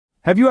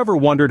Have you ever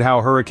wondered how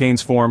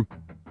hurricanes form?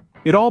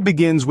 It all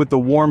begins with the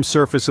warm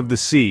surface of the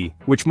sea,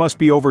 which must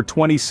be over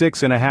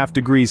 26.5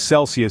 degrees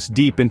Celsius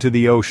deep into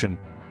the ocean.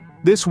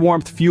 This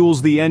warmth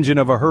fuels the engine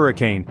of a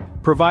hurricane,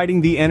 providing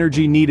the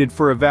energy needed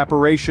for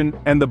evaporation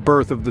and the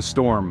birth of the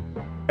storm.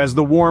 As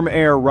the warm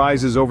air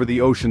rises over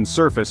the ocean's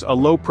surface, a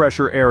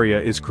low-pressure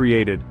area is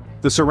created.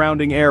 The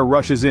surrounding air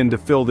rushes in to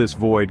fill this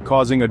void,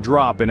 causing a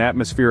drop in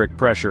atmospheric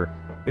pressure.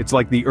 It's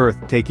like the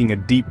Earth taking a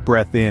deep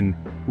breath in,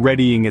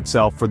 readying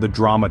itself for the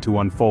drama to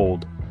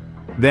unfold.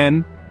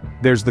 Then,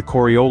 there's the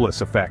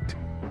Coriolis effect.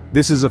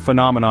 This is a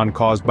phenomenon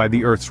caused by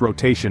the Earth's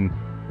rotation,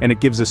 and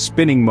it gives a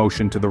spinning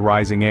motion to the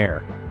rising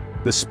air.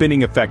 The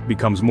spinning effect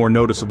becomes more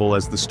noticeable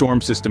as the storm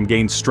system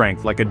gains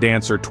strength, like a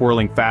dancer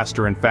twirling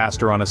faster and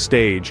faster on a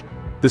stage.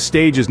 The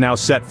stage is now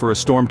set for a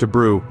storm to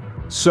brew.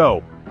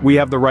 So, we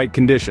have the right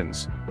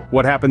conditions.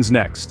 What happens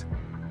next?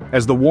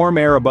 As the warm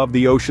air above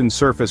the ocean's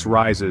surface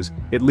rises,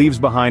 it leaves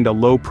behind a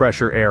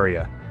low-pressure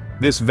area.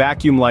 This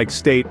vacuum-like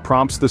state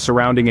prompts the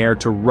surrounding air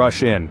to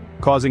rush in,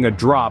 causing a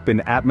drop in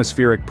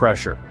atmospheric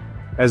pressure.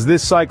 As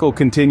this cycle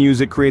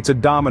continues, it creates a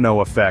domino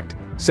effect,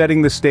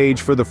 setting the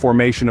stage for the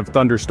formation of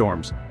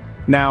thunderstorms.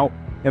 Now,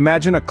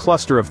 imagine a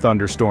cluster of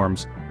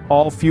thunderstorms,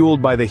 all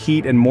fueled by the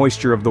heat and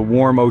moisture of the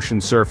warm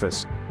ocean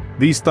surface.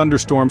 These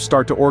thunderstorms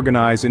start to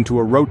organize into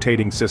a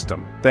rotating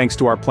system, thanks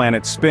to our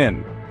planet's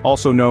spin,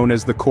 also known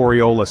as the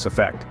Coriolis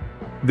effect.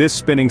 This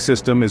spinning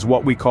system is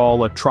what we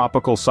call a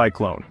tropical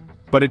cyclone.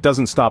 But it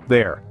doesn't stop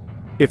there.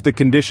 If the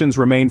conditions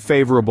remain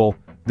favorable,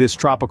 this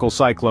tropical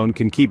cyclone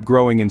can keep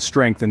growing in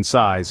strength and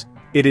size.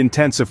 It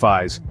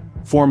intensifies,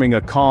 forming a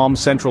calm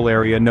central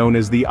area known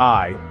as the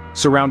eye,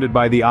 surrounded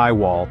by the eye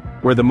wall,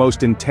 where the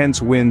most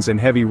intense winds and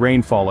heavy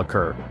rainfall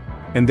occur.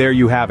 And there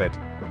you have it,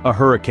 a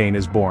hurricane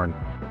is born.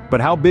 But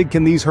how big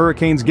can these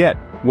hurricanes get?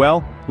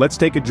 Well, let's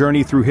take a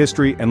journey through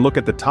history and look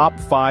at the top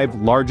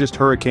 5 largest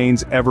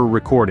hurricanes ever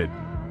recorded.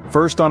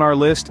 First on our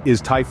list is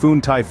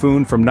Typhoon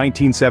Tiphoon from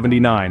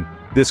 1979.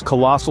 This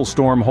colossal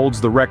storm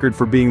holds the record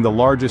for being the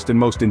largest and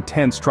most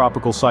intense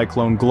tropical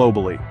cyclone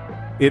globally.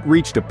 It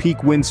reached a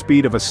peak wind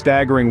speed of a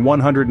staggering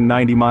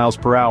 190 miles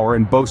per hour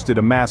and boasted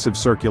a massive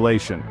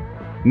circulation.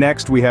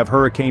 Next we have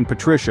Hurricane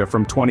Patricia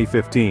from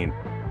 2015.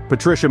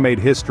 Patricia made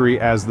history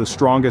as the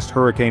strongest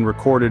hurricane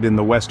recorded in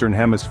the Western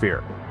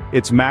Hemisphere.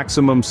 Its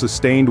maximum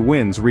sustained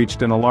winds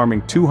reached an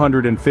alarming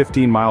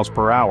 215 miles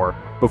per hour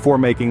before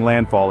making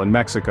landfall in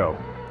Mexico.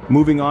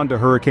 Moving on to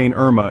Hurricane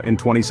Irma in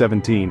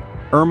 2017.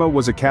 Irma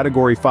was a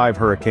Category 5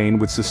 hurricane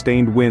with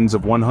sustained winds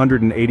of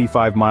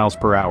 185 miles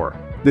per hour.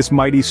 This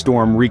mighty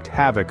storm wreaked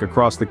havoc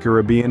across the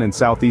Caribbean and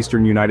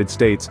southeastern United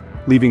States,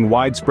 leaving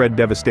widespread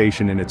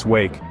devastation in its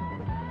wake.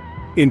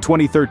 In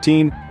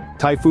 2013,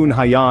 Typhoon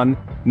Haiyan,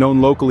 known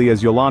locally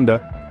as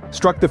Yolanda,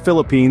 struck the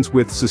Philippines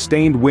with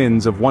sustained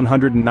winds of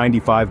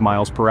 195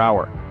 miles per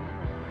hour.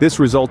 This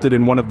resulted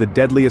in one of the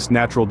deadliest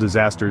natural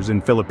disasters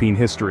in Philippine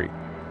history.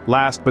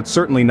 Last but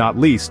certainly not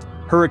least,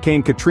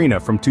 Hurricane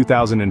Katrina from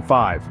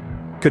 2005.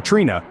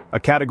 Katrina, a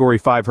Category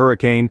 5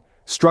 hurricane,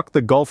 struck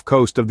the Gulf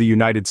Coast of the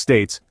United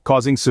States,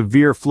 causing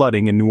severe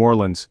flooding in New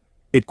Orleans.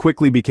 It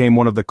quickly became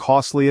one of the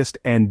costliest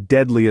and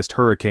deadliest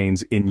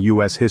hurricanes in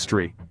U.S.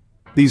 history.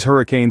 These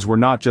hurricanes were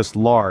not just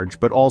large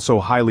but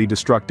also highly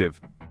destructive.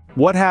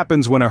 What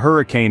happens when a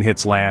hurricane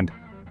hits land?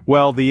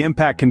 Well, the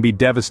impact can be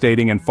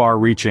devastating and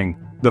far-reaching.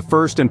 The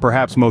first and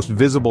perhaps most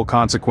visible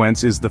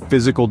consequence is the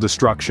physical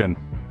destruction.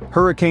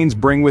 Hurricanes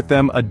bring with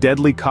them a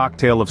deadly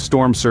cocktail of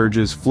storm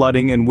surges,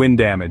 flooding, and wind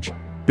damage.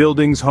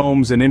 Buildings,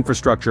 homes, and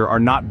infrastructure are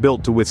not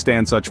built to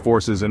withstand such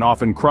forces and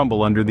often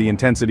crumble under the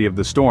intensity of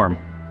the storm.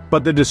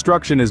 But the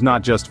destruction is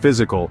not just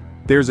physical,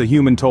 there's a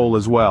human toll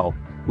as well.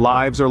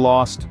 Lives are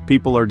lost,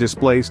 people are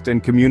displaced,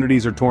 and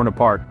communities are torn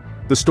apart.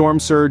 The storm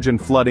surge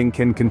and flooding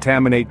can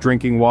contaminate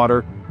drinking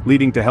water,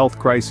 leading to health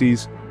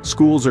crises,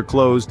 schools are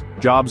closed,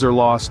 jobs are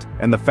lost,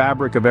 and the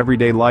fabric of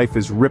everyday life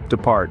is ripped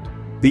apart.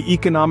 The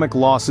economic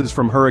losses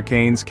from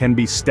hurricanes can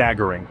be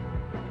staggering.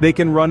 They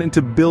can run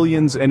into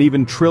billions and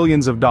even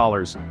trillions of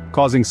dollars,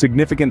 causing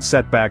significant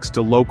setbacks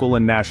to local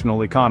and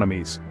national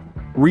economies.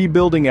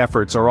 Rebuilding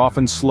efforts are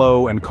often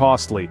slow and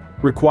costly,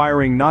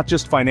 requiring not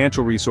just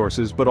financial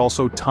resources but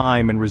also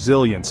time and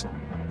resilience.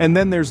 And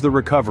then there's the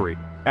recovery.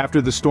 After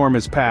the storm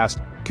has passed,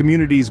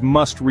 communities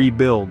must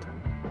rebuild.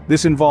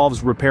 This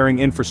involves repairing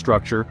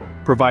infrastructure,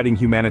 providing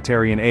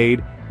humanitarian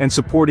aid, and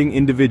supporting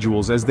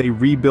individuals as they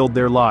rebuild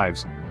their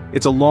lives.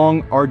 It's a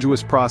long,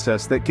 arduous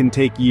process that can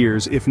take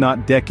years, if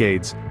not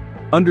decades.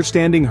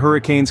 Understanding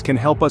hurricanes can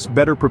help us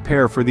better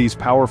prepare for these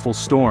powerful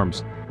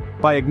storms.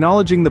 By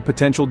acknowledging the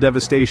potential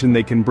devastation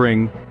they can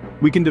bring,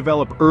 we can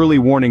develop early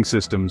warning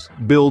systems,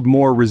 build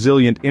more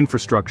resilient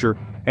infrastructure,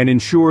 and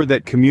ensure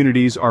that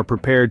communities are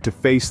prepared to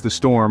face the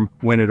storm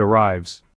when it arrives.